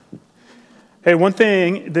Hey, one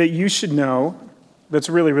thing that you should know that's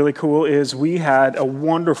really, really cool is we had a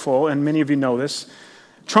wonderful, and many of you know this,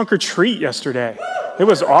 trunk or treat yesterday. It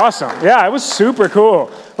was awesome. Yeah, it was super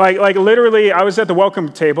cool. Like literally, I was at the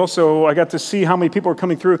welcome table, so I got to see how many people were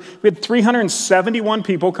coming through. We had 371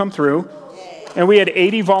 people come through, and we had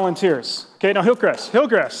 80 volunteers. Okay, now Hillcrest,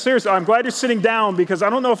 seriously, I'm glad you're sitting down because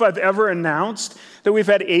I don't know if I've ever announced that we've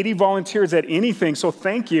had 80 volunteers at anything, so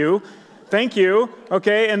thank you. Thank you.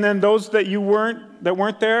 Okay, and then those that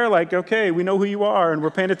weren't there, like, okay, we know who you are, and we're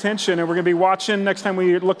paying attention, and we're going to be watching next time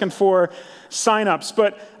we're looking for signups.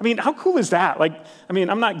 But I mean, how cool is that?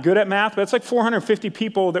 I'm not good at math, but it's like 450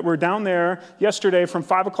 people that were down there yesterday from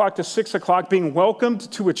 5 o'clock to 6 o'clock being welcomed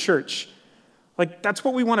to a church. Like, that's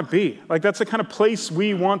what we want to be. Like, that's the kind of place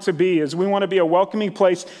we want to be, is we want to be a welcoming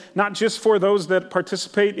place, not just for those that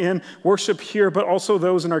participate in worship here, but also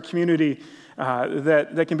those in our community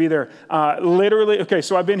that can be there. Literally, okay,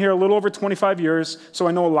 so I've been here a little over 25 years, so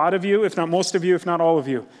I know a lot of you, if not most of you, if not all of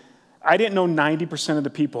you. I didn't know 90% of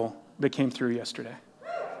the people that came through yesterday.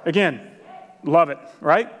 Again, love it,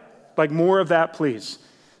 right? Like, more of that, please.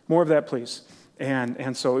 More of that, please.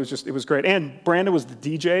 And so it was great. And Brandon was the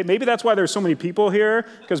DJ. Maybe that's why there's so many people here,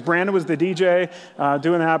 because Brandon was the DJ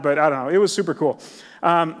doing that, but I don't know. It was super cool.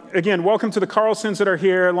 Again, welcome to the Carlsons that are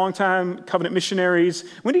here, longtime Covenant missionaries.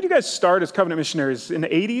 When did you guys start as Covenant missionaries? In the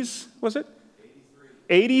 80s, was it?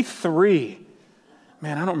 83.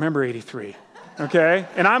 Man, I don't remember 83. Okay?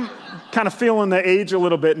 And I'm kind of feeling the age a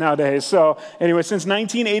little bit nowadays. So anyway, since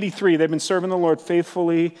 1983, they've been serving the Lord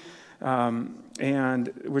faithfully.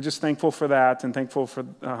 And we're just thankful for that and thankful for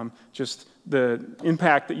just the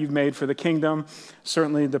impact that you've made for the kingdom.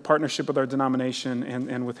 Certainly the partnership with our denomination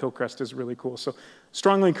and with Hillcrest is really cool. So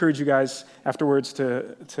strongly encourage you guys afterwards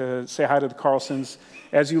to say hi to the Carlsons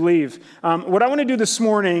as you leave. What I want to do this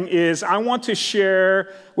morning is I want to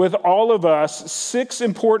share with all of us 6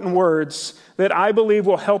 important words that I believe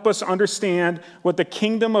will help us understand what the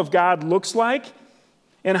kingdom of God looks like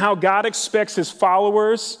and how God expects his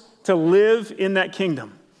followers to live in that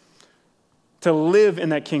kingdom. To live in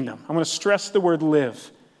that kingdom. I'm going to stress the word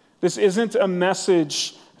live. This isn't a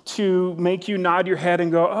message to make you nod your head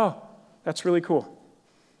and go, oh, that's really cool.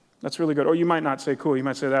 That's really good. Or you might not say cool. You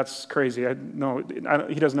might say, that's crazy. He doesn't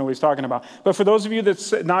know what he's talking about. But for those of you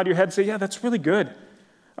that nod your head and say, yeah, that's really good.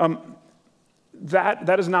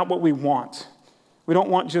 That is not what we want. We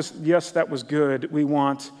don't want just, yes, that was good. We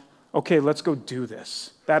want, okay, let's go do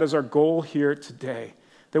this. That is our goal here today.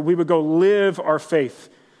 That we would go live our faith,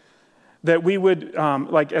 that we would,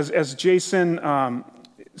 as Jason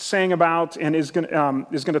sang about and is going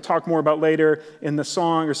to talk more about later in the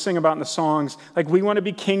song or sing about in the songs, like we want to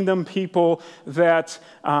be kingdom people that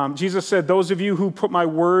Jesus said, those of you who put my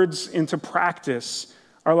words into practice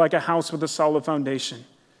are like a house with a solid foundation.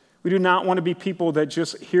 We do not want to be people that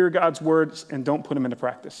just hear God's words and don't put them into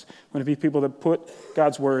practice. We want to be people that put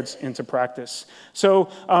God's words into practice. So,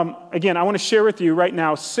 again, I want to share with you right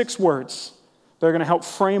now 6 words that are going to help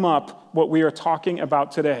frame up what we are talking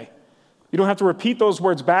about today. You don't have to repeat those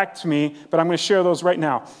words back to me, but I'm going to share those right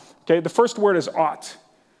now. Okay, the first word is ought.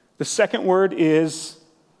 The second word is,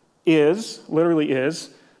 literally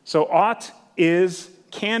is. So ought, is,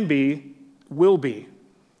 can be, will be.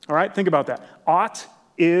 All right, think about that. Ought,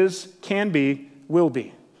 is, can be, will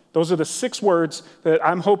be. Those are the 6 words that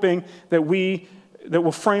I'm hoping that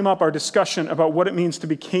will frame up our discussion about what it means to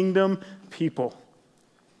be kingdom people.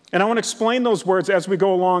 And I want to explain those words as we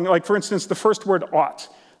go along. Like, for instance, the first word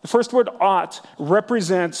ought. The first word ought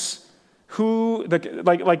represents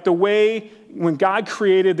the way when God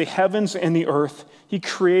created the heavens and the earth, he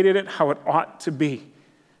created it how it ought to be.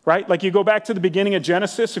 Right? Like you go back to the beginning of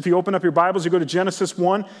Genesis. If you open up your Bibles, you go to Genesis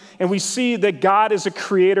 1, and we see that God is a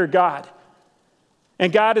creator God.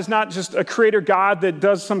 And God is not just a creator God that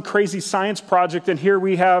does some crazy science project, and here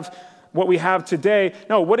we have what we have today.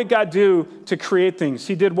 No, what did God do to create things?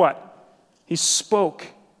 He did what? He spoke,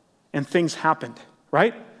 and things happened,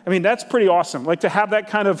 right? I mean, that's pretty awesome. Like to have that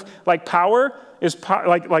kind of like power is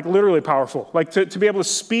like literally powerful. Like to be able to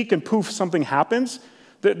speak and poof, something happens.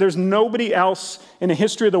 There's nobody else in the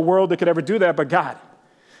history of the world that could ever do that but God.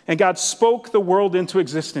 And God spoke the world into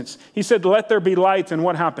existence. He said, let there be light, and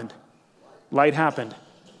what happened? Light happened.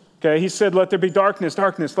 Okay, he said, let there be darkness,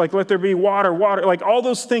 like let there be water. Like all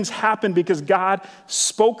those things happened because God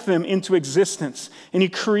spoke them into existence. And he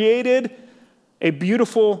created a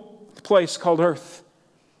beautiful place called Earth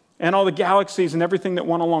and all the galaxies and everything that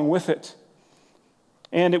went along with it.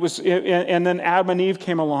 And then Adam and Eve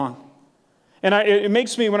came along. And it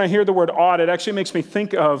makes me, when I hear the word ought, it actually makes me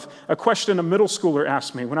think of a question a middle schooler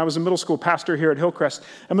asked me. When I was a middle school pastor here at Hillcrest,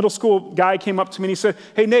 a middle school guy came up to me and he said,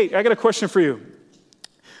 "Hey, Nate, I got a question for you.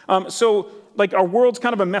 Our world's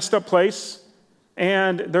kind of a messed up place,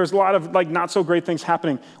 and there's a lot of not so great things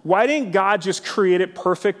happening. Why didn't God just create it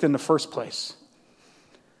perfect in the first place?"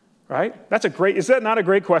 Right? Is that not a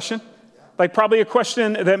great question? Probably a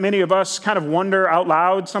question that many of us kind of wonder out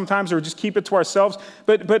loud sometimes, or just keep it to ourselves.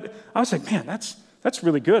 But I was like, man, that's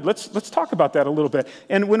really good. Let's talk about that a little bit.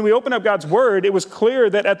 And when we open up God's word, it was clear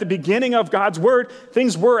that at the beginning of God's word,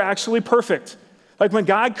 things were actually perfect. When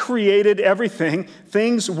God created everything,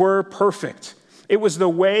 things were perfect. It was the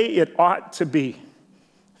way it ought to be,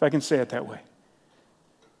 if I can say it that way.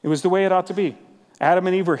 It was the way it ought to be. Adam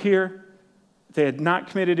and Eve were here. They had not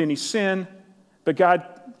committed any sin, but God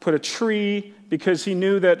put a tree because he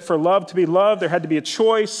knew that for love to be loved, there had to be a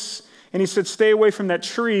choice. And he said, stay away from that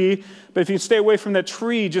tree. But if you stay away from that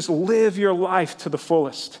tree, just live your life to the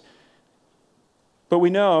fullest. But we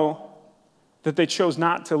know that they chose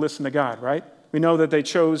not to listen to God, right? We know that they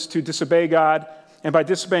chose to disobey God. And by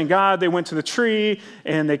disobeying God, they went to the tree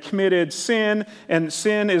and they committed sin. And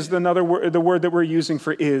sin is the word that we're using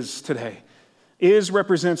for is today. Is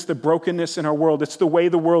represents the brokenness in our world. It's the way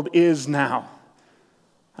the world is now.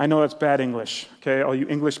 I know that's bad English, okay? All you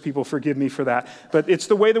English people, forgive me for that. But it's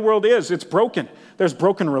the way the world is. It's broken. There's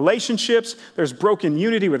broken relationships. There's broken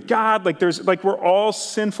unity with God. We're all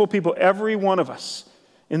sinful people, every one of us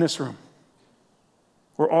in this room.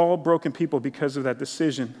 We're all broken people because of that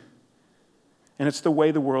decision. And it's the way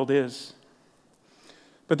the world is.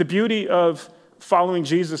 But the beauty of following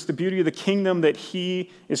Jesus, the beauty of the kingdom that he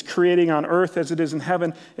is creating on earth as it is in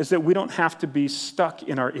heaven, is that we don't have to be stuck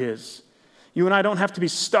in our is. You and I don't have to be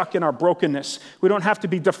stuck in our brokenness. We don't have to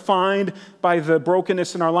be defined by the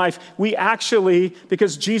brokenness in our life. We actually,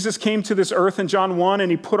 because Jesus came to this earth in John 1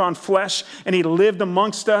 and he put on flesh and he lived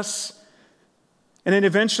amongst us. And then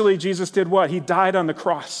eventually Jesus did what? He died on the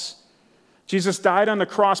cross. Jesus died on the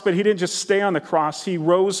cross, but he didn't just stay on the cross. He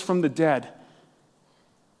rose from the dead.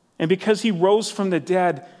 And because he rose from the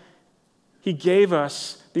dead, he gave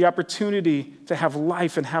us the opportunity to have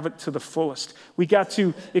life and have it to the fullest. We got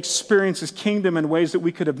to experience his kingdom in ways that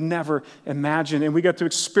we could have never imagined. And we got to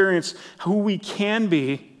experience who we can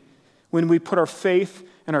be when we put our faith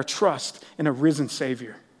and our trust in a risen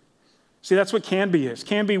Savior. See, that's what can be is.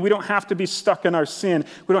 Can be, we don't have to be stuck in our sin.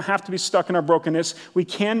 We don't have to be stuck in our brokenness. We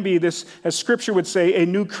can be this, as Scripture would say, a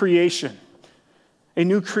new creation. A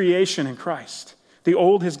new creation in Christ. The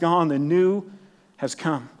old has gone, the new has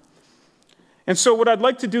come. And so what I'd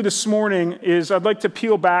like to do this morning is I'd like to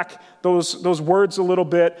peel back those words a little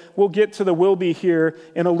bit. We'll get to the will be here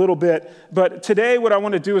in a little bit. But today what I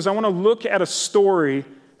want to do is I want to look at a story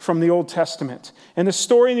from the Old Testament. And the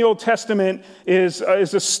story in the Old Testament is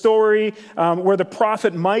a story where the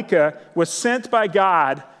prophet Micah was sent by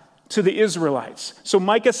God to the Israelites. So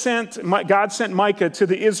God sent Micah to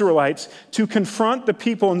the Israelites to confront the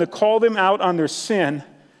people and to call them out on their sin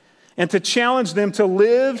and to challenge them to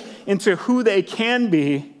live into who they can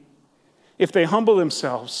be if they humble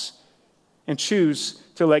themselves and choose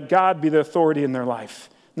to let God be the authority in their life,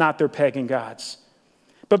 not their pagan gods.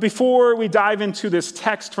 But before we dive into this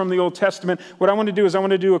text from the Old Testament, what I want to do is I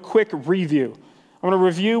want to do a quick review. I want to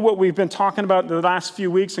review what we've been talking about the last few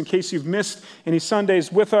weeks in case you've missed any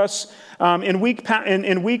Sundays with us. In week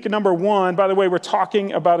number 1, by the way, we're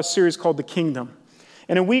talking about a series called The Kingdom.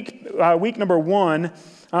 And in week number 1,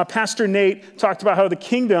 Pastor Nate talked about how the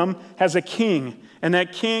kingdom has a king, and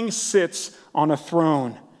that king sits on a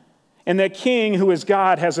throne. And that king, who is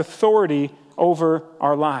God, has authority over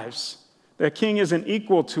our lives. That king isn't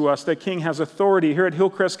equal to us. That king has authority. Here at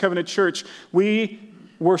Hillcrest Covenant Church, we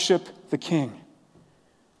worship the king.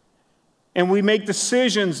 And we make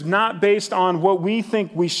decisions not based on what we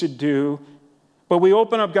think we should do, but we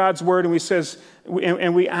open up God's word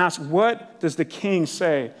and we ask, what does the king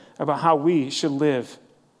say about how we should live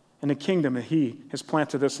in the kingdom that he has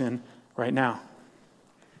planted us in right now?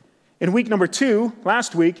 In week number 2,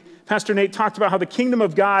 last week, Pastor Nate talked about how the kingdom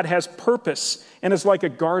of God has purpose and is like a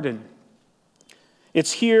garden.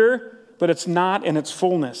 It's here, but it's not in its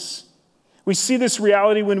fullness. We see this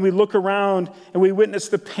reality when we look around and we witness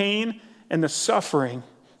the pain and the suffering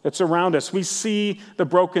that's around us. We see the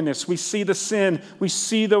brokenness. We see the sin. We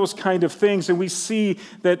see those kind of things, and we see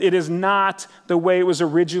that it is not the way it was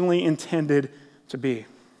originally intended to be.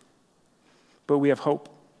 But we have hope.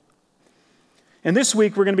 And this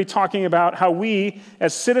week, we're going to be talking about how we,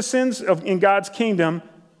 as citizens in God's kingdom,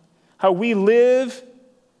 how we live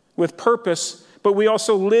with purpose, but we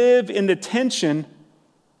also live in the tension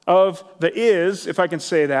of the is, if I can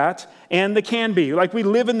say that, and the can be. Like we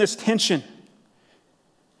live in this tension.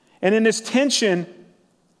 And in this tension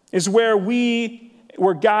is where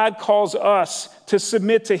God calls us to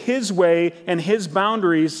submit to his way and his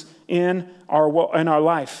boundaries in our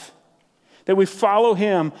life. That we follow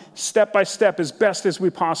him step by step as best as we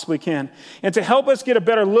possibly can. And to help us get a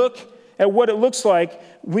better look at what it looks like,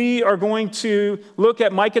 we are going to look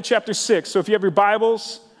at Micah chapter 6. So if you have your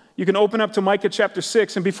Bibles, you can open up to Micah chapter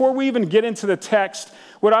 6. And before we even get into the text,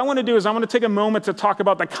 what I want to do is I want to take a moment to talk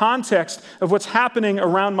about the context of what's happening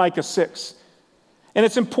around Micah 6. And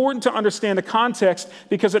it's important to understand the context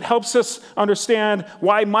because it helps us understand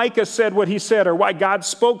why Micah said what he said, or why God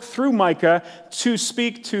spoke through Micah to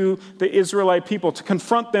speak to the Israelite people, to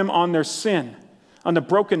confront them on their sin, on the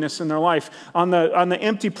brokenness in their life, on the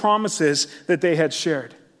empty promises that they had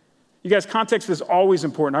shared. You guys, context is always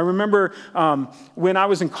important. I remember when I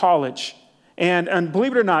was in college, and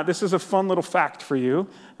believe it or not, this is a fun little fact for you.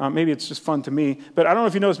 Maybe it's just fun to me, but I don't know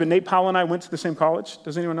if you know this, but Nate Powell and I went to the same college.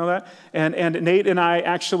 Does anyone know that? And Nate and I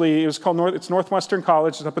actually, it's Northwestern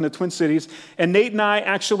College. It's up in the Twin Cities. And Nate and I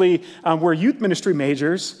actually were youth ministry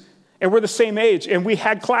majors, and we're the same age. And we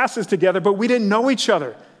had classes together, but we didn't know each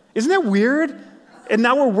other. Isn't that weird? And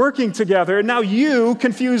now we're working together, and now you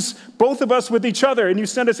confuse both of us with each other, and you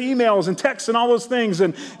send us emails and texts and all those things,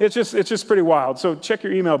 and it's just pretty wild. So check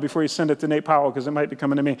your email before you send it to Nate Powell, because it might be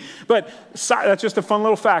coming to me. But that's just a fun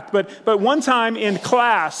little fact. But one time in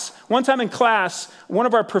class, one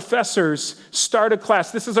of our professors started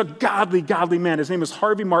class. This is a godly man. His name is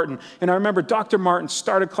Harvey Martin, and I remember Dr. Martin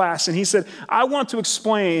started class, and he said, I want to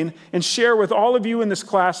explain and share with all of you in this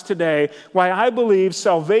class today why I believe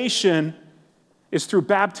salvation is through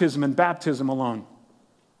baptism and baptism alone.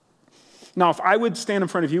 Now, if I would stand in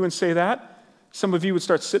front of you and say that, some of you would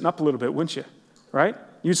start sitting up a little bit, wouldn't you? Right?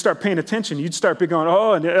 You'd start paying attention. You'd start be going,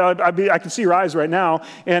 oh, and I can see your eyes right now.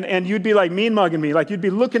 And you'd be like mean mugging me. Like you'd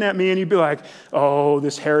be looking at me and you'd be like, oh,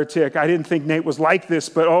 this heretic. I didn't think Nate was like this,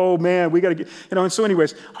 but oh man, we got to get, And so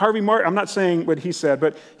anyways, Harvey Martin, I'm not saying what he said,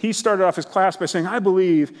 but he started off his class by saying, I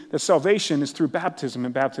believe that salvation is through baptism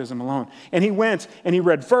and baptism alone. And he went and he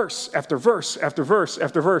read verse after verse after verse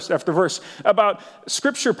after verse after verse about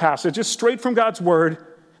scripture passages straight from God's word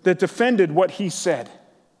that defended what he said.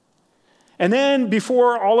 And then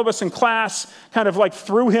before all of us in class kind of like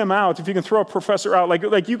threw him out, if you can throw a professor out,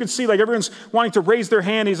 like you could see like everyone's wanting to raise their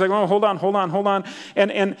hand. He's like, oh, hold on.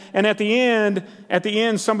 And at the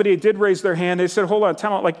end, somebody did raise their hand. They said, hold on,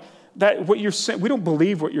 time out. Like that, what you're saying, we don't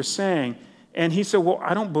believe what you're saying. And he said, well,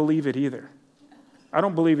 I don't believe it either.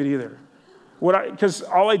 Because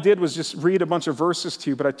all I did was just read a bunch of verses to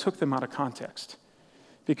you, but I took them out of context.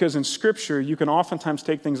 Because in Scripture, you can oftentimes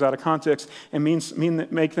take things out of context and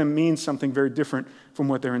make them mean something very different from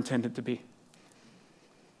what they're intended to be.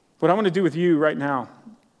 What I want to do with you right now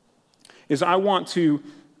is I want to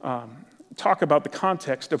talk about the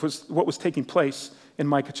context of what was taking place in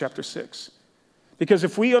Micah chapter 6. Because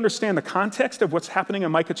if we understand the context of what's happening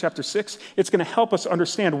in Micah chapter 6, it's going to help us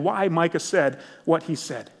understand why Micah said what he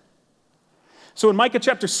said. So in Micah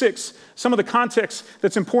chapter 6, some of the context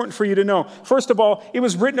that's important for you to know. First of all, it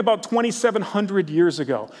was written about 2,700 years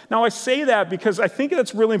ago. Now I say that because I think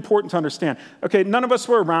that's really important to understand. Okay, none of us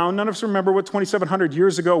were around, none of us remember what 2,700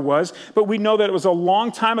 years ago was, but we know that it was a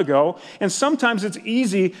long time ago, and sometimes it's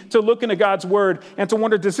easy to look into God's word and to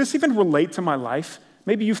wonder, does this even relate to my life?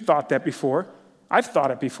 Maybe you've thought that before. I've thought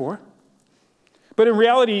it before. But in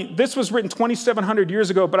reality, this was written 2,700 years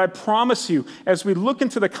ago, but I promise you, as we look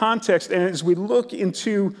into the context and as we look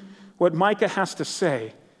into what Micah has to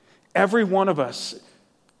say, every one of us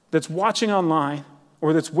that's watching online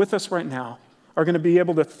or that's with us right now are going to be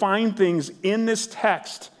able to find things in this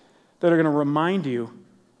text that are going to remind you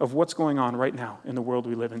of what's going on right now in the world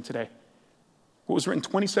we live in today. What was written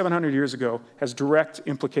 2,700 years ago has direct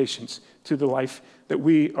implications to the life that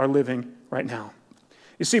we are living right now.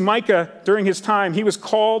 You see, Micah, during his time, he was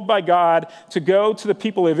called by God to go to the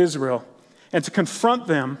people of Israel and to confront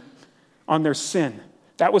them on their sin.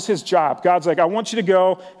 That was his job. God's like, I want you to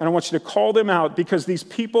go and I want you to call them out because these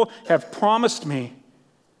people have promised me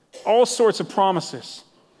all sorts of promises,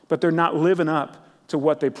 but they're not living up to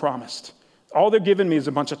what they promised. All they're giving me is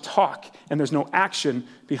a bunch of talk, and there's no action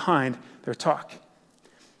behind their talk.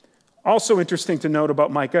 Also interesting to note about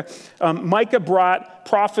Micah, Micah brought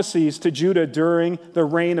prophecies to Judah during the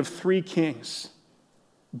reign of 3 kings.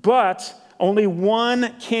 But only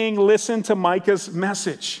one king listened to Micah's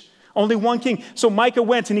message. Only one king. So Micah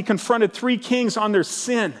went and he confronted 3 kings on their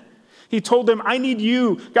sin. He told them, I need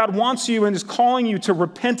you. God wants you and is calling you to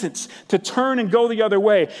repentance, to turn and go the other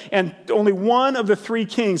way. And only one of the three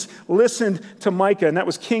kings listened to Micah, and that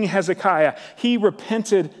was King Hezekiah. He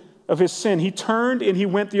repented of his sin. He turned and he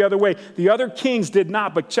went the other way. The other kings did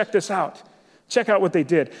not, but check this out. Check out what they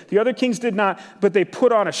did. The other kings did not, but they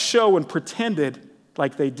put on a show and pretended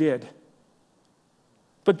like they did.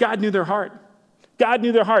 But God knew their heart. God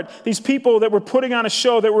knew their heart. These people that were putting on a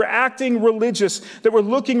show, that were acting religious, that were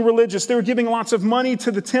looking religious, they were giving lots of money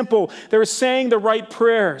to the temple, they were saying the right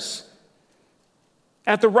prayers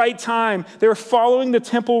at the right time, they were following the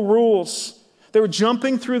temple rules, they were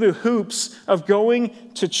jumping through the hoops of going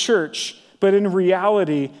to church, but in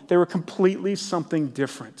reality, they were completely something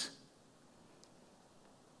different.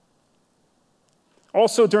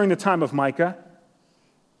 Also, during the time of Micah,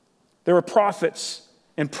 there were prophets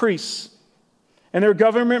and priests and their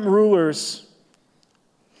government rulers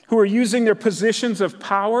who are using their positions of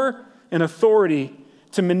power and authority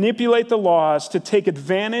to manipulate the laws, to take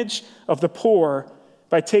advantage of the poor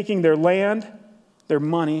by taking their land, their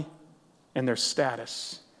money, and their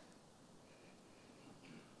status.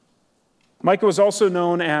 Micah was also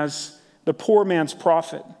known as the poor man's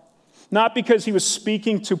prophet, not because he was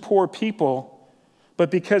speaking to poor people,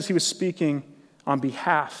 but because he was speaking on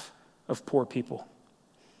behalf of poor people.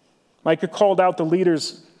 Micah called out the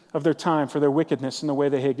leaders of their time for their wickedness and the way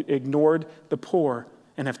they had ignored the poor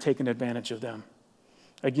and have taken advantage of them.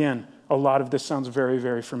 Again, a lot of this sounds very,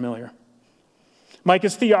 very familiar.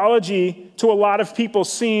 Micah's theology to a lot of people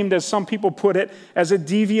seemed, as some people put it, as a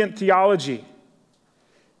deviant theology.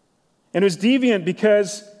 And it was deviant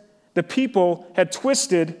because the people had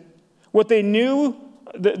twisted what they knew,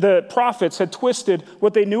 the prophets had twisted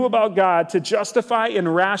what they knew about God to justify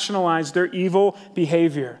and rationalize their evil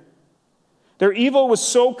behavior. Their evil was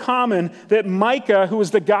so common that Micah, who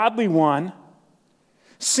was the godly one,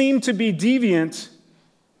 seemed to be deviant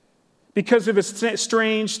because of his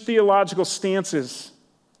strange theological stances,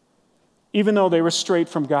 even though they were straight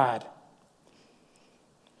from God.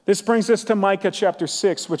 This brings us to Micah chapter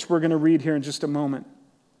 6, which we're going to read here in just a moment.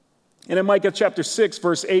 And in Micah chapter 6,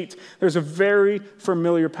 verse 8, there's a very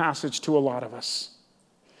familiar passage to a lot of us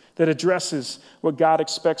that addresses what God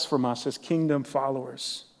expects from us as kingdom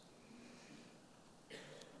followers.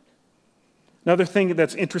 Another thing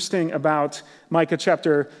that's interesting about Micah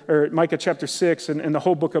chapter 6 and the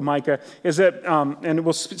whole book of Micah is that, and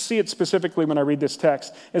we'll see it specifically when I read this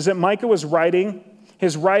text, is that Micah was writing,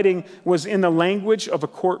 his writing was in the language of a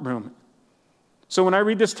courtroom. So when I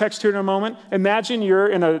read this text here in a moment, imagine you're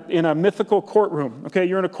in a mythical courtroom, okay?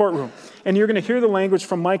 You're in a courtroom, and you're going to hear the language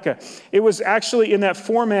from Micah. It was actually in that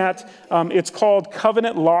format, it's called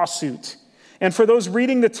covenant lawsuit. And for those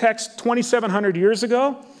reading the text 2,700 years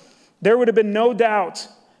ago, there would have been no doubt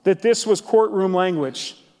that this was courtroom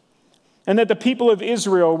language and that the people of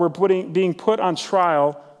Israel were being put on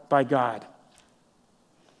trial by God.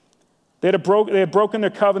 They had broken their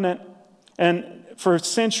covenant and for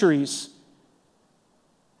centuries.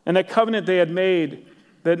 And that covenant they had made,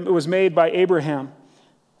 that was made by Abraham.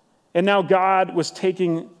 And now God was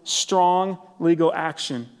taking strong legal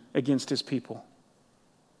action against his people.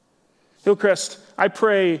 Hillcrest, I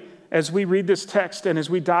pray as we read this text and as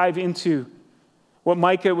we dive into what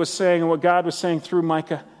Micah was saying and what God was saying through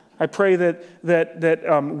Micah, I pray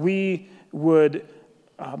that we would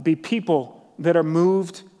be people that are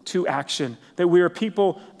moved to action, that we are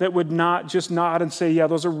people that would not just nod and say, yeah,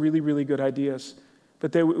 those are really, really good ideas,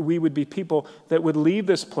 but that we would be people that would leave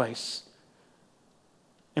this place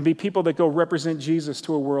and be people that go represent Jesus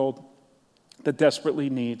to a world that desperately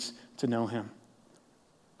needs to know him.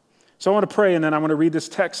 So I want to pray, and then I want to read this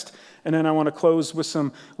text, and then I want to close with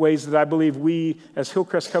some ways that I believe we, as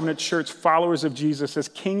Hillcrest Covenant Church, followers of Jesus, as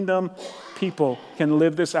kingdom people, can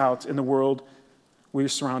live this out in the world we're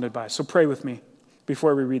surrounded by. So pray with me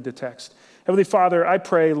before we read the text. Heavenly Father, I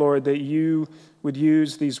pray, Lord, that you would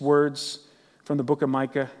use these words from the book of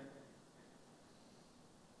Micah.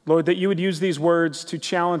 Lord, that you would use these words to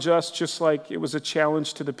challenge us just like it was a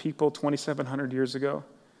challenge to the people 2,700 years ago.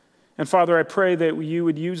 And Father, I pray that you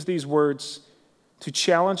would use these words to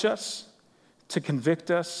challenge us, to convict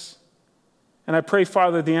us. And I pray,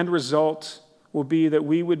 Father, the end result will be that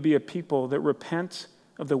we would be a people that repent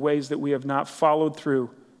of the ways that we have not followed through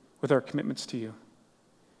with our commitments to you.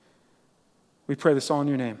 We pray this all in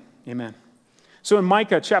your name. Amen. So in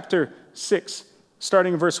Micah chapter 6,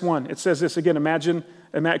 starting in verse 1, it says this again. Imagine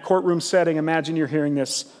a courtroom setting. Imagine you're hearing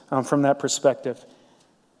this from that perspective.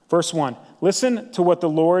 Verse 1, listen to what the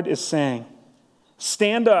Lord is saying.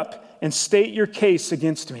 Stand up and state your case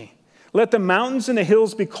against me. Let the mountains and the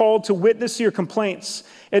hills be called to witness your complaints.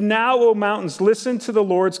 And now, O mountains, listen to the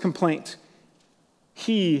Lord's complaint.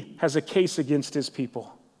 He has a case against his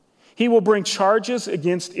people. He will bring charges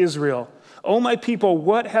against Israel. O my people,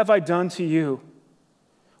 what have I done to you?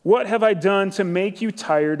 What have I done to make you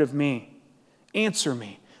tired of me? Answer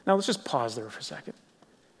me. Now let's just pause there for a second.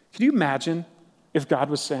 Could you imagine if God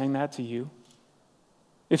was saying that to you?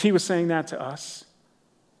 If he was saying that to us?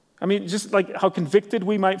 I mean, just like how convicted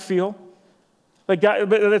we might feel. Like God,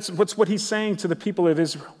 but that's what he's saying to the people of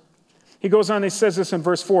Israel. He goes on, he says this in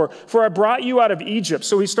verse 4. For I brought you out of Egypt.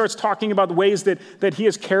 So he starts talking about the ways that he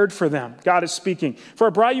has cared for them. God is speaking. For I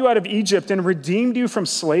brought you out of Egypt and redeemed you from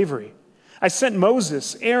slavery. I sent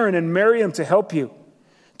Moses, Aaron, and Miriam to help you.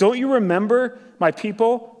 Don't you remember, my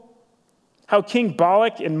people, how King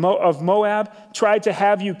Balak of Moab tried to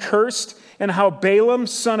have you cursed, and how Balaam,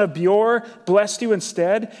 son of Beor, blessed you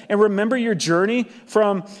instead? And remember your journey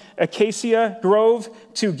from Acacia Grove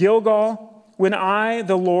to Gilgal, when I,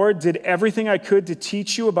 the Lord, did everything I could to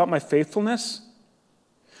teach you about my faithfulness?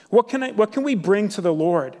 What can we bring to the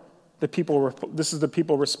Lord? This is the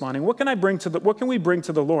people responding. What can we bring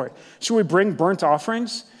to the Lord? Should we bring burnt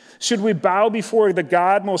offerings? Should we bow before the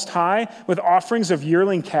God Most High with offerings of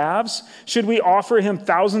yearling calves? Should we offer him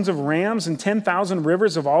thousands of rams and 10,000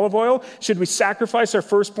 rivers of olive oil? Should we sacrifice our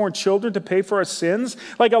firstborn children to pay for our sins?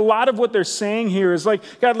 Like, a lot of what they're saying here is like,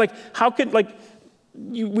 God, like, how could, like,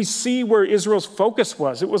 we see where Israel's focus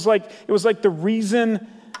was. It was like the reason,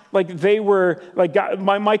 like, they were, like,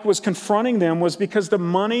 Micah was confronting them was because the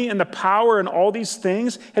money and the power and all these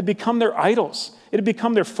things had become their idols. It had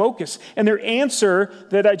become their focus. And their answer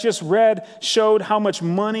that I just read showed how much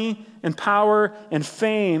money and power and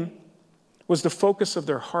fame was the focus of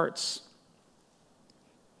their hearts.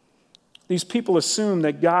 These people assumed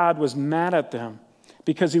that God was mad at them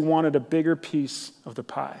because he wanted a bigger piece of the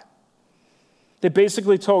pie. They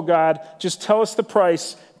basically told God, just tell us the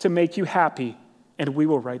price to make you happy, and we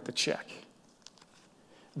will write the check.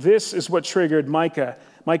 This is what triggered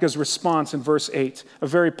Micah's response in verse 8, a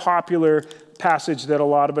very popular passage that a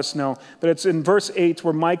lot of us know. But it's in verse 8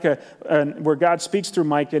 where God speaks through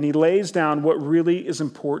Micah, and he lays down what really is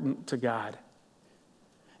important to God.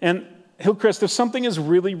 And Hillcrest, if something is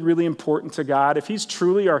really, really important to God, if he's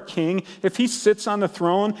truly our king, if he sits on the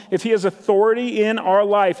throne, if he has authority in our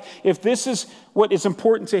life, if this is what is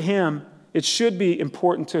important to him, it should be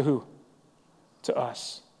important to who? To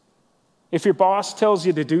us. If your boss tells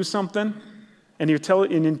you to do something, and you tell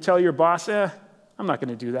your boss, I'm not going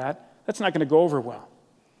to do that, that's not going to go over well.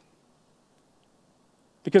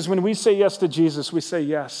 Because when we say yes to Jesus, we say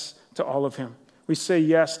yes to all of him. We say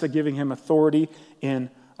yes to giving him authority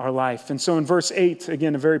in our life. And so in verse 8,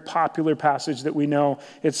 again, a very popular passage that we know,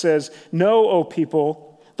 it says, "Know, O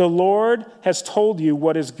people, the Lord has told you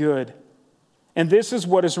what is good, and this is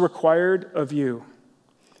what is required of you,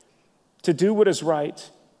 to do what is right,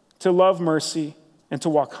 to love mercy, and to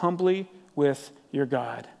walk humbly with your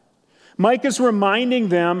God." Micah is reminding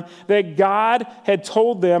them that God had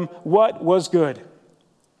told them what was good,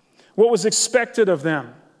 what was expected of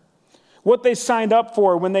them, what they signed up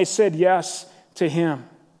for when they said yes to him.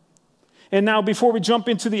 And now, before we jump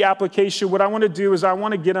into the application, what I want to do is I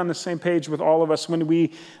want to get on the same page with all of us when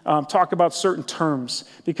we talk about certain terms.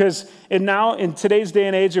 Because in today's day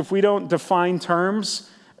and age, if we don't define terms,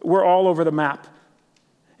 we're all over the map.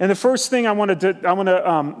 And the first thing I want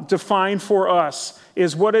to define for us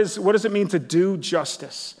is what does it mean to do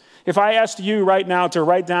justice? If I asked you right now to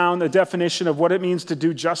write down the definition of what it means to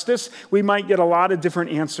do justice, we might get a lot of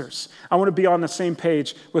different answers. I want to be on the same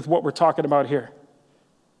page with what we're talking about here.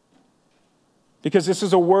 Because this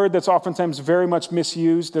is a word that's oftentimes very much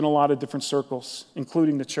misused in a lot of different circles,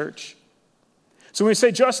 including the church. So when we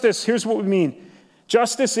say justice, here's what we mean.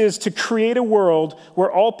 Justice is to create a world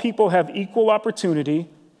where all people have equal opportunity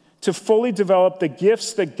to fully develop the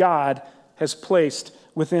gifts that God has placed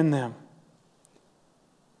within them.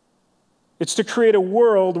 It's to create a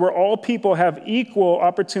world where all people have equal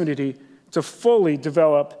opportunity to fully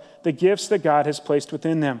develop the gifts that God has placed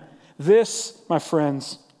within them. This, my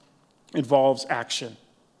friends, involves action.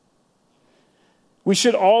 We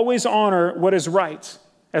should always honor what is right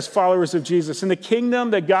as followers of Jesus. In the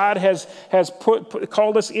kingdom that God has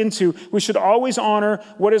called us into, we should always honor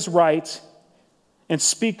what is right and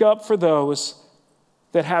speak up for those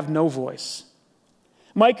that have no voice.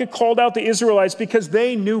 Micah called out the Israelites because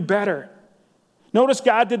they knew better. Notice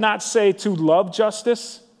God did not say to love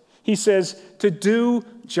justice. He says to do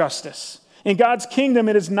justice. In God's kingdom,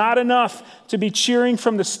 it is not enough to be cheering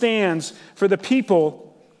from the stands for the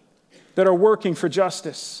people that are working for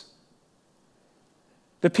justice.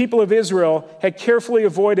 The people of Israel had carefully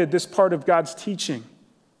avoided this part of God's teaching,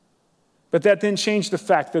 but that didn't change the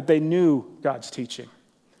fact that they knew God's teaching.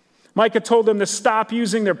 Micah told them to stop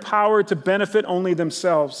using their power to benefit only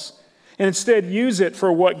themselves and instead use it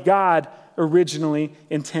for what God originally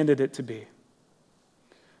intended it to be.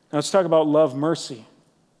 Now let's talk about love mercy.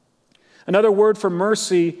 Another word for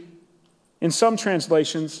mercy in some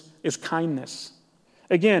translations is kindness.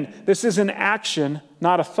 Again, this is an action,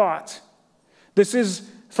 not a thought. This is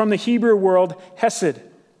from the Hebrew word hesed.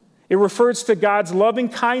 It refers to God's loving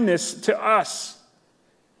kindness to us.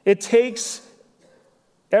 It takes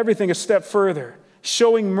everything a step further.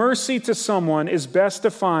 Showing mercy to someone is best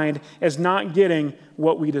defined as not getting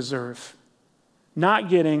what we deserve. Not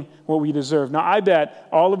getting what we deserve. Now, I bet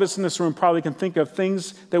all of us in this room probably can think of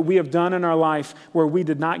things that we have done in our life where we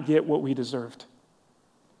did not get what we deserved.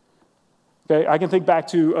 Okay, I can think back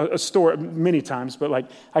to a story many times, but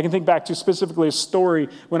I can think back to specifically a story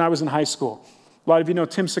when I was in high school. A lot of you know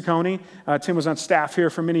Tim Ciccone. Tim was on staff here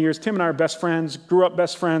for many years. Tim and I are best friends, grew up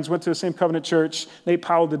best friends, went to the same Covenant Church. Nate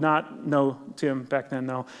Powell did not know Tim back then,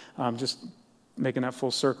 though. Just making that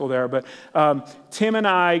full circle there. But Tim and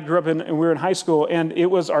I grew up and we were in high school, and it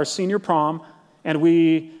was our senior prom, and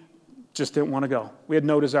we just didn't want to go. We had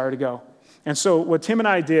no desire to go. And so what Tim and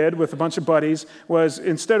I did with a bunch of buddies was,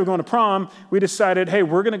 instead of going to prom, we decided, hey,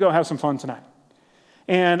 we're going to go have some fun tonight.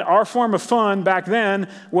 And our form of fun back then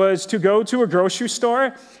was to go to a grocery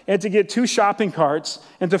store and to get 2 shopping carts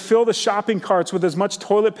and to fill the shopping carts with as much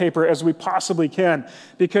toilet paper as we possibly can,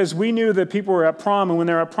 because we knew that people were at prom, and when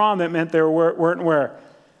they were at prom, that meant they weren't where?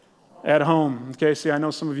 At home. Okay, see, I know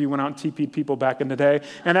some of you went out and TP'd people back in the day,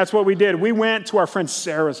 and that's what we did. We went to our friend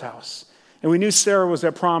Sarah's house. And we knew Sarah was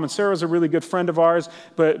at prom, and Sarah was a really good friend of ours,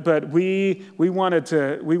 but we wanted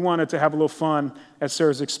to have a little fun at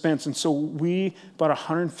Sarah's expense, and so we bought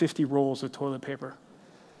 150 rolls of toilet paper.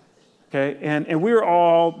 Okay, and we were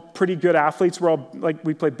all pretty good athletes.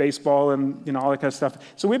 We played baseball and all that kind of stuff.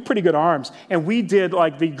 So we had pretty good arms, and we did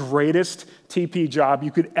the greatest TP job you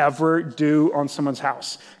could ever do on someone's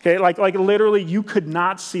house. Okay, like literally you could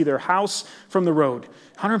not see their house from the road.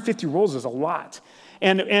 150 rolls is a lot.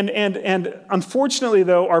 And unfortunately,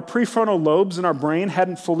 though, our prefrontal lobes in our brain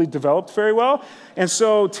hadn't fully developed very well. And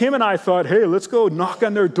so Tim and I thought, hey, let's go knock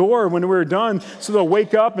on their door when we're done so they'll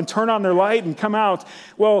wake up and turn on their light and come out.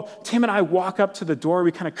 Well, Tim and I walk up to the door.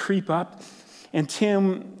 We kind of creep up. And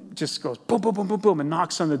Tim just goes boom, boom, boom, boom, boom, and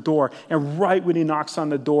knocks on the door. And right when he knocks on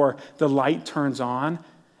the door, the light turns on,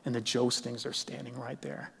 and the Joe Stings are standing right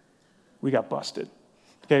there. We got busted.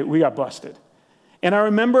 Okay, we got busted. And I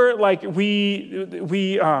remember,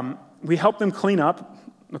 we helped them clean up,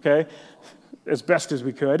 okay, as best as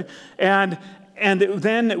we could. And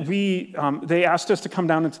then they asked us to come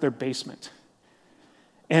down into their basement.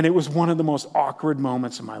 And it was one of the most awkward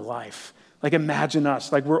moments of my life. Imagine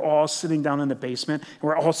us, we're all sitting down in the basement, and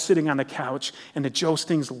we're all sitting on the couch, and the Joe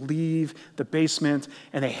Stings leave the basement,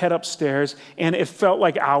 and they head upstairs, and it felt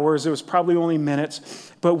like hours. It was probably only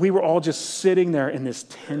minutes, but we were all just sitting there in this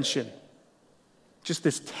tension. Just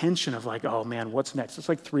this tension of oh man, what's next? It's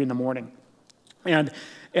 3 a.m.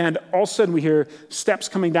 And all of a sudden we hear steps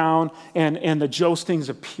coming down, and the Joe Stings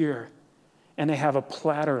appear, and they have a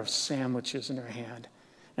platter of sandwiches in their hand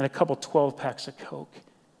and a couple 12-packs of Coke.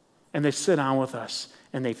 And they sit down with us,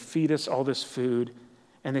 and they feed us all this food,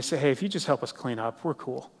 and they say, hey, if you just help us clean up, we're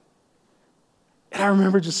cool. And I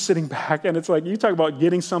remember just sitting back, and it's you talk about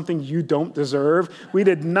getting something you don't deserve. We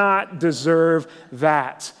did not deserve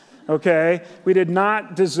that. Okay? We did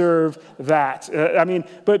not deserve that.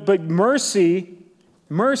 But mercy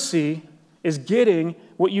is getting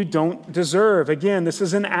what you don't deserve. Again, this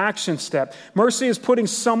is an action step. Mercy is putting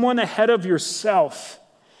someone ahead of yourself,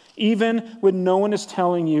 even when no one is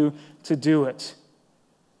telling you to do it.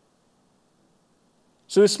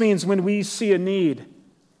 So this means when we see a need,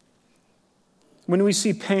 when we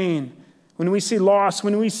see pain, when we see loss,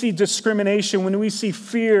 when we see discrimination, when we see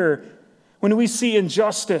fear, when we see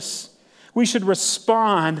injustice, we should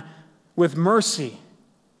respond with mercy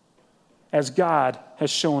as God has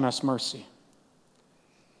shown us mercy.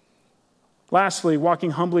 Lastly, walking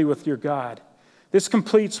humbly with your God. This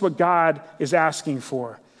completes what God is asking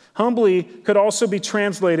for. Humbly could also be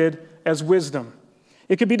translated as wisdom.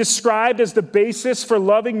 It could be described as the basis for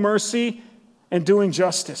loving mercy and doing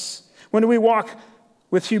justice. When we walk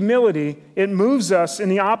with humility, it moves us in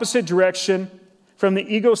the opposite direction from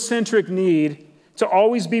the egocentric need to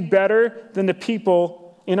always be better than the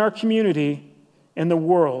people in our community and the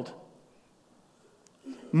world.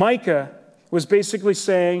 Micah was basically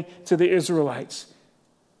saying to the Israelites,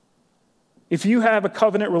 if you have a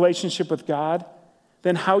covenant relationship with God,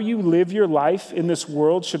 then how you live your life in this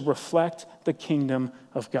world should reflect the kingdom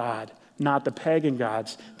of God, not the pagan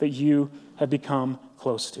gods that you have become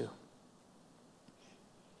close to.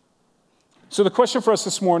 So the question for us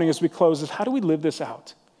this morning as we close is, how do we live this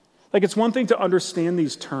out? Like, it's one thing to understand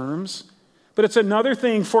these terms, but it's another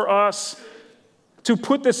thing for us to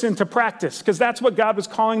put this into practice, because that's what God was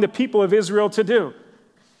calling the people of Israel to do.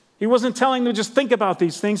 He wasn't telling them just think about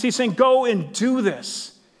these things. He's saying, go and do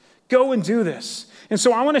this. Go and do this. And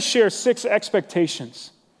so I want to share 6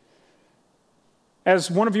 expectations.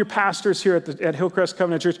 As one of your pastors here at Hillcrest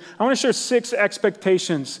Covenant Church, I want to share 6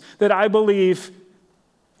 expectations that I believe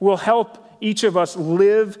will help each of us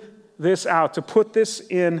live this out, to put this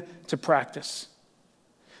into practice.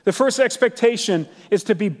 The first expectation is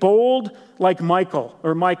to be bold like Micah.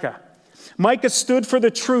 Micah stood for the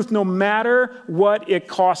truth no matter what it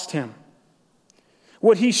cost him.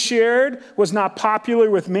 What he shared was not popular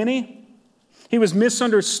with many. He was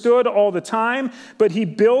misunderstood all the time, but he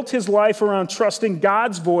built his life around trusting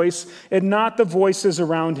God's voice and not the voices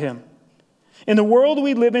around him. In the world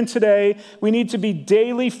we live in today, we need to be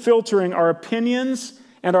daily filtering our opinions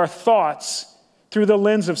and our thoughts through the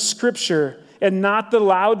lens of Scripture and not the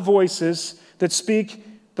loud voices that speak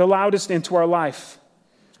the loudest into our life.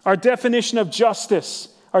 Our definition of justice,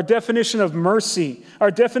 our definition of mercy,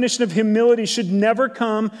 our definition of humility should never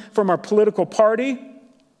come from our political party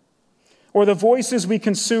or the voices we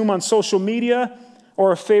consume on social media or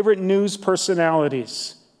our favorite news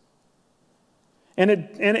personalities.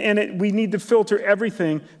 We need to filter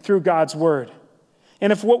everything through God's word.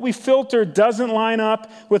 And if what we filter doesn't line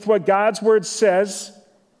up with what God's word says,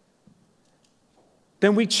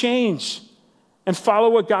 then we change and follow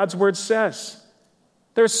what God's word says.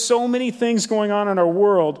 There's so many things going on in our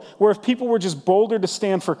world where if people were just bolder to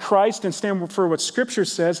stand for Christ and stand for what Scripture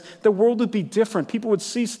says, the world would be different. People would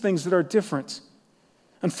see things that are different.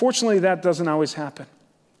 Unfortunately, that doesn't always happen.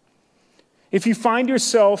 If you find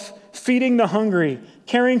yourself feeding the hungry,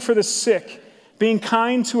 caring for the sick, being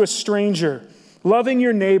kind to a stranger, loving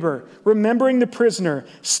your neighbor, remembering the prisoner,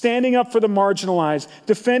 standing up for the marginalized,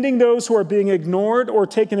 defending those who are being ignored or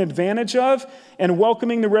taken advantage of, and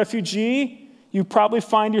welcoming the refugee, you probably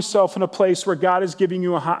find yourself in a place where God is giving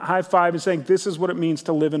you a high five and saying, this is what it means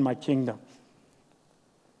to live in my kingdom.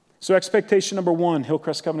 So expectation number 1,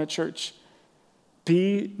 Hillcrest Covenant Church,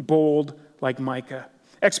 be bold like Micah.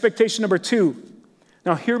 Expectation number 2,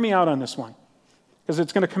 now hear me out on this one, because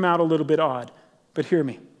it's going to come out a little bit odd, but hear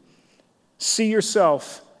me. See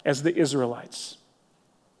yourself as the Israelites.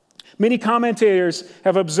 Many commentators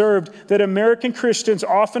have observed that American Christians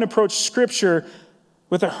often approach Scripture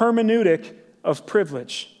with a hermeneutic of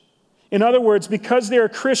privilege. In other words, because they are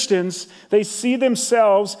Christians, they see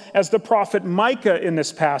themselves as the prophet Micah in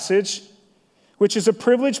this passage, which is a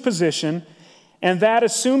privileged position, and that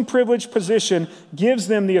assumed privileged position gives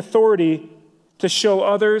them the authority to show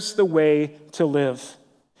others the way to live.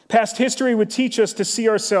 Past history would teach us to see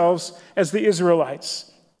ourselves as the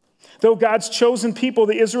Israelites. Though God's chosen people,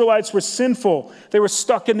 the Israelites were sinful. They were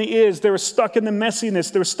stuck in the they were stuck in the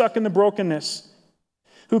messiness, they were stuck in the brokenness,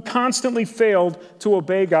 who constantly failed to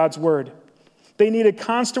obey God's word. They needed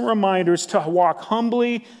constant reminders to walk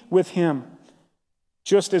humbly with Him,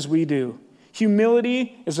 just as we do.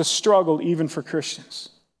 Humility is a struggle even for Christians.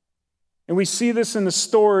 And we see this in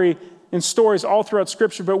stories all throughout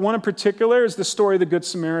Scripture, but one in particular is the story of the Good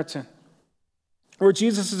Samaritan, where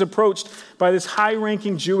Jesus is approached by this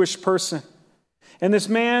high-ranking Jewish person. And this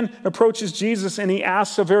man approaches Jesus and he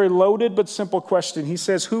asks a very loaded but simple question. He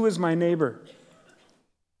says, "Who is my neighbor?"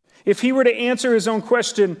 If he were to answer his own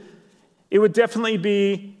question, it would definitely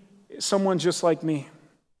be someone just like me.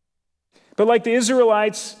 But like the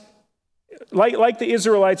Israelites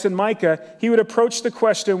in Micah, he would approach the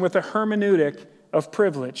question with a hermeneutic of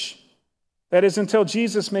privilege. That is, until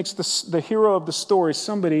Jesus makes the hero of the story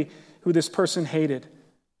somebody who this person hated,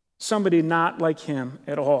 somebody not like him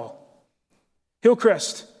at all.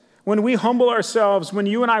 Hillcrest, when we humble ourselves, when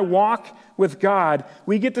you and I walk with God,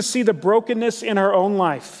 we get to see the brokenness in our own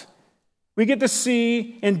life. We get to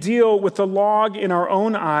see and deal with the log in our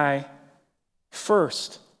own eye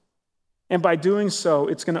first. And by doing so,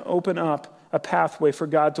 it's going to open up a pathway for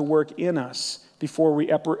God to work in us before we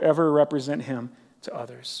ever represent Him to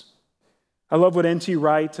others. I love what N.T.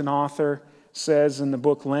 Wright, an author, says in the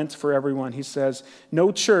book Lent for Everyone. He says,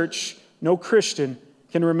 "No church, no Christian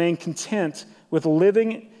can remain content with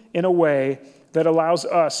living in a way that allows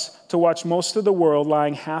us to watch most of the world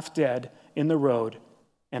lying half dead in the road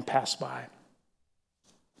and pass by."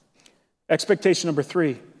 Expectation number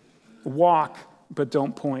 3, walk but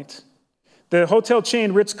don't point. The hotel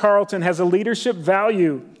chain Ritz-Carlton has a leadership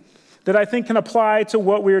value that I think can apply to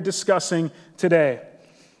what we are discussing today.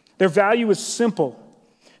 Their value is simple.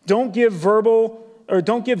 Don't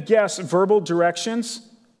give guests verbal directions.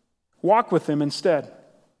 Walk with them instead.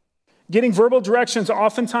 Getting verbal directions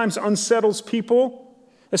oftentimes unsettles people,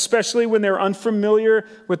 especially when they're unfamiliar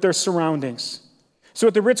with their surroundings. So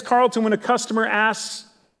at the Ritz-Carlton, when a customer asks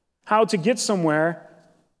how to get somewhere,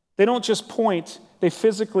 they don't just point, they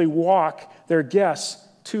physically walk their guests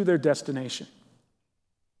to their destination.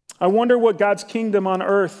 I wonder what God's kingdom on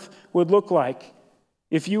earth would look like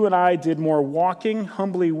if you and I did more walking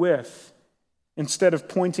humbly with instead of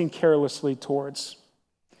pointing carelessly towards.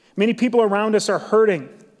 Many people around us are hurting,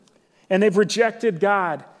 and they've rejected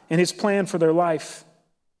God and his plan for their life.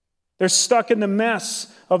 They're stuck in the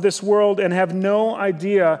mess of this world and have no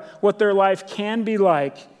idea what their life can be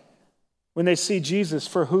like when they see Jesus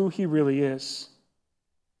for who he really is.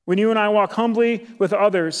 When you and I walk humbly with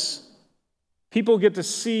others, people get to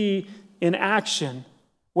see in action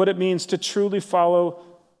what it means to truly follow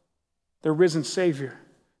their risen Savior.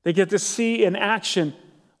 They get to see in action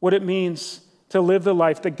what it means to live the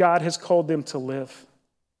life that God has called them to live.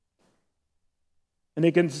 And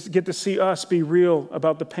they can get to see us be real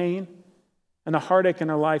about the pain and the heartache in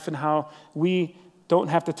our life and how we don't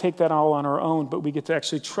have to take that all on our own, but we get to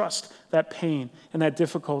actually trust that pain and that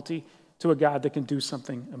difficulty to a God that can do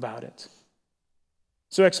something about it.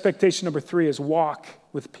 So expectation number 3 is walk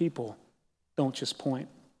with people. Don't just point.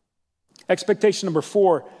 Expectation number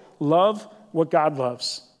 4, love what God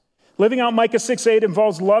loves. Living out Micah 6:8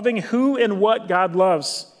 involves loving who and what God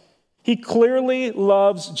loves. He clearly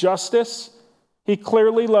loves justice. He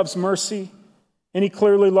clearly loves mercy. And he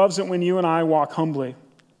clearly loves it when you and I walk humbly.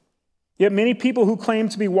 Yet many people who claim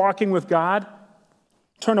to be walking with God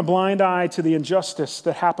turn a blind eye to the injustice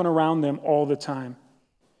that happen around them all the time.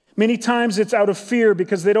 Many times it's out of fear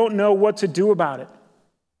because they don't know what to do about it.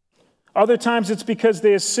 Other times it's because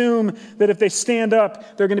they assume that if they stand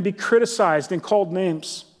up, they're going to be criticized and called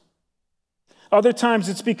names. Other times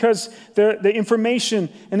it's because the information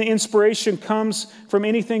and the inspiration comes from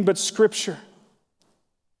anything but Scripture.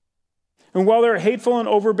 And while there are hateful and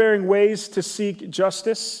overbearing ways to seek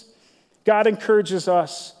justice, God encourages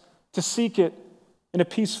us to seek it in a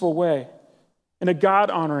peaceful way, in a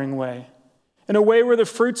God-honoring way, in a way where the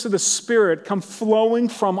fruits of the Spirit come flowing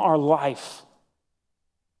from our life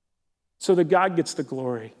so that God gets the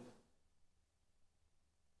glory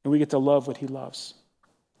and we get to love what he loves.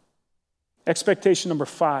 Expectation number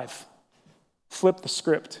 5, flip the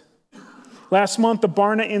script. Last month, the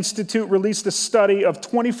Barna Institute released a study of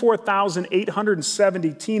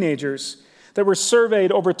 24,870 teenagers that were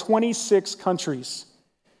surveyed over 26 countries.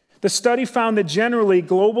 The study found that generally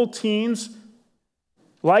global teens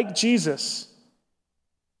like Jesus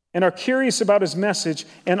and are curious about his message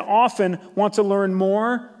and often want to learn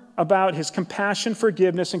more about his compassion,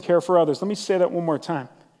 forgiveness, and care for others. Let me say that one more time.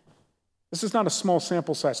 This is not a small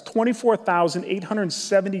sample size.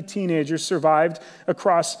 24,870 teenagers surveyed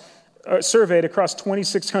across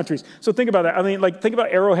 26 countries. So think about that. I mean, think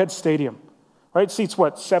about Arrowhead Stadium, right? Seats,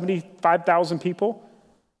 75,000 people?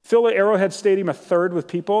 Fill the Arrowhead Stadium a third with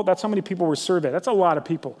people. That's how many people were surveyed. That's a lot of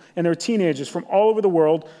people. And they're teenagers from all over the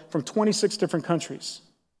world, from 26 different countries.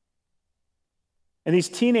 And these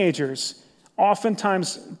teenagers,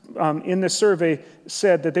 oftentimes in the survey,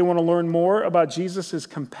 said that they want to learn more about Jesus'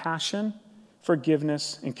 compassion,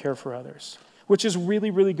 forgiveness, and care for others, which is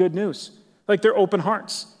really, really good news. They're open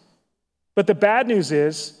hearts. But the bad news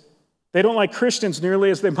is they don't like Christians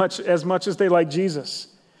nearly as much as they like Jesus.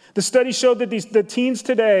 The study showed that the teens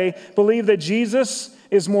today believe that Jesus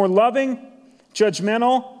is more loving,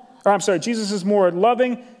 Jesus is more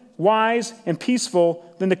loving, wise, and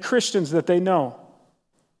peaceful than the Christians that they know.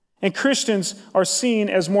 And Christians are seen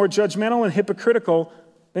as more judgmental and hypocritical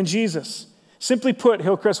than Jesus. Simply put,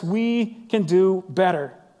 Hillcrest, we can do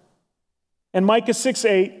better. And Micah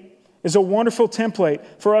 6:8 is a wonderful template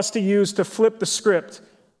for us to use to flip the script,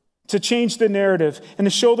 to change the narrative, and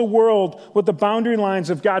to show the world what the boundary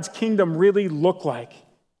lines of God's kingdom really look like.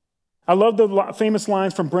 I love the famous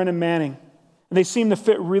lines from Brennan Manning, and they seem to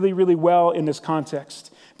fit really, really well in this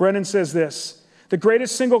context. Brennan says this: the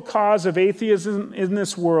greatest single cause of atheism in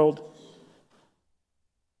this world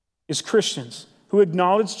is Christians who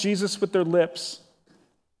acknowledge Jesus with their lips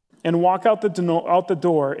and walk out the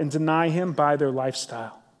door and deny him by their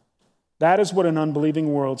lifestyle. That is what an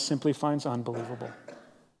unbelieving world simply finds unbelievable.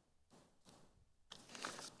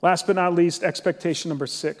 Last but not least, expectation number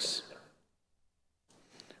 6.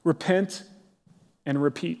 Repent and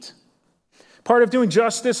repeat. Part of doing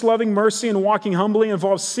justice, loving mercy, and walking humbly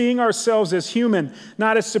involves seeing ourselves as human,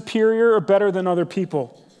 not as superior or better than other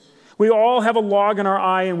people. We all have a log in our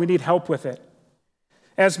eye and we need help with it.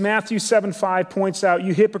 As Matthew 7:5 points out,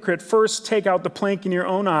 you hypocrite, first take out the plank in your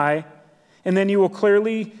own eye, and then you will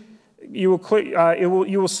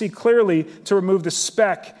see clearly to remove the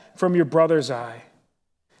speck from your brother's eye.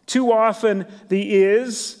 Too often, the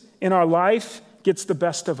is in our life gets the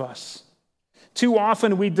best of us. Too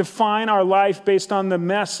often, we define our life based on the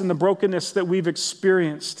mess and the brokenness that we've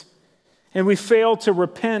experienced. And we fail to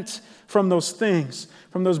repent from those things,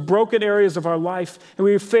 from those broken areas of our life. And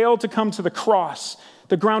we fail to come to the cross.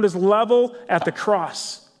 The ground is level at the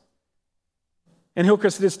cross. And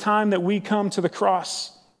Hillcrest, it is time that we come to the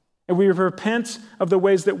cross and we repent of the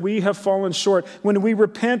ways that we have fallen short. When we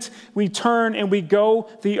repent, we turn and we go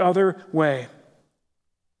the other way.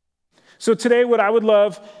 So today, what I would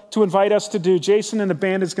love to invite us to do, Jason and the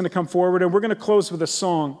band is going to come forward, and we're going to close with a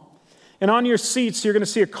song. And on your seats, you're going to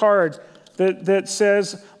see a card that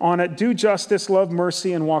says on it, do justice, love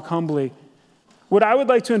mercy, and walk humbly. What I would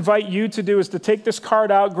like to invite you to do is to take this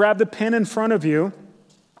card out, grab the pen in front of you,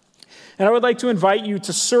 and I would like to invite you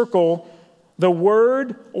to circle the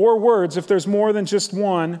word or words, if there's more than just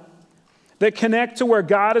one, that connect to where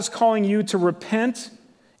God is calling you to repent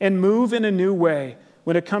and move in a new way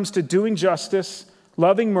when it comes to doing justice,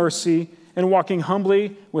 loving mercy, and walking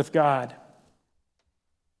humbly with God.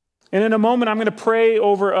 And in a moment, I'm going to pray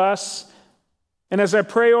over us. And as I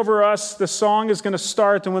pray over us, the song is going to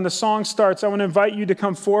start. And when the song starts, I want to invite you to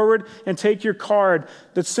come forward and take your card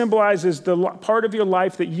that symbolizes the part of your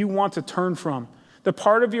life that you want to turn from. The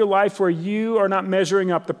part of your life where you are not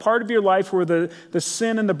measuring up. The part of your life where the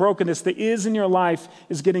sin and the brokenness that is in your life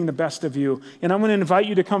is getting the best of you. And I'm going to invite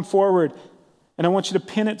you to come forward. And I want you to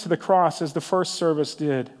pin it to the cross as the first service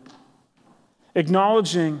did.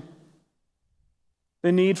 Acknowledging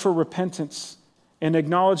the need for repentance and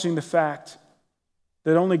acknowledging the fact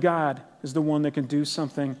that only God is the one that can do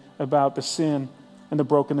something about the sin and the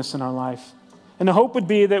brokenness in our life. And the hope would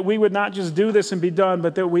be that we would not just do this and be done,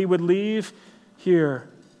 but that we would leave here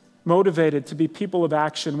motivated to be people of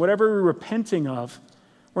action. Whatever we're repenting of,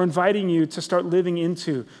 we're inviting you to start living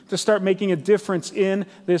into, to start making a difference in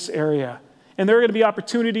this area. And there are going to be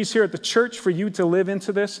opportunities here at the church for you to live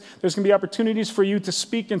into this. There's going to be opportunities for you to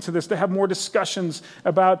speak into this, to have more discussions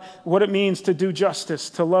about what it means to do justice,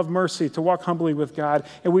 to love mercy, to walk humbly with God.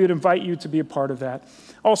 And we would invite you to be a part of that.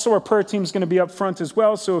 Also, our prayer team is going to be up front as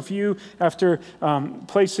well. So if you, after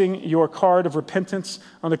placing your card of repentance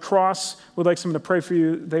on the cross, would like someone to pray for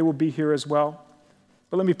you, they will be here as well.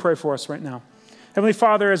 But let me pray for us right now. Heavenly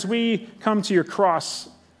Father, as we come to your cross,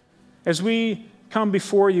 as we come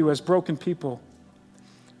before you as broken people.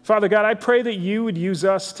 Father God, I pray that you would use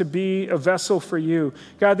us to be a vessel for you.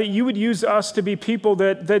 God, that you would use us to be people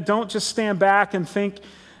that don't just stand back and think,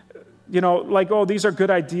 like, oh, these are good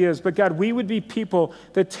ideas. But God, we would be people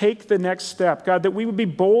that take the next step. God, that we would be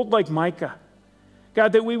bold like Micah.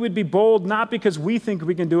 God, that we would be bold not because we think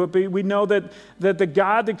we can do it, but we know that the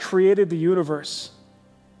God that created the universe,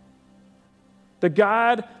 the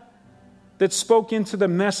God that spoke into the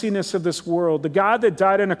messiness of this world, the God that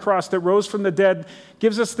died on a cross, that rose from the dead,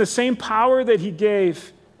 gives us the same power that he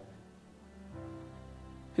gave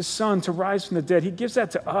his son to rise from the dead. He gives that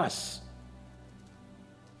to us.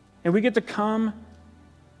 And we get to come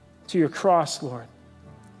to your cross, Lord,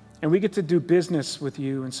 and we get to do business with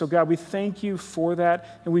you. And so, God, we thank you for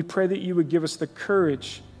that, and we pray that you would give us the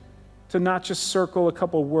courage to not just circle a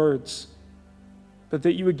couple words, but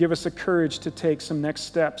that you would give us the courage to take some next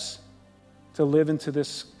steps to live into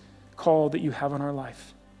this call that you have on our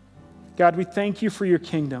life. God, we thank you for your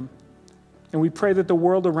kingdom, and we pray that the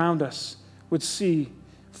world around us would see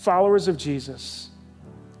followers of Jesus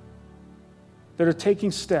that are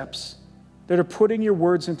taking steps, that are putting your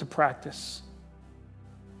words into practice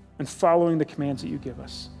and following the commands that you give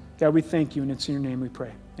us. God, we thank you, and it's in your name we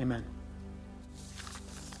pray. Amen.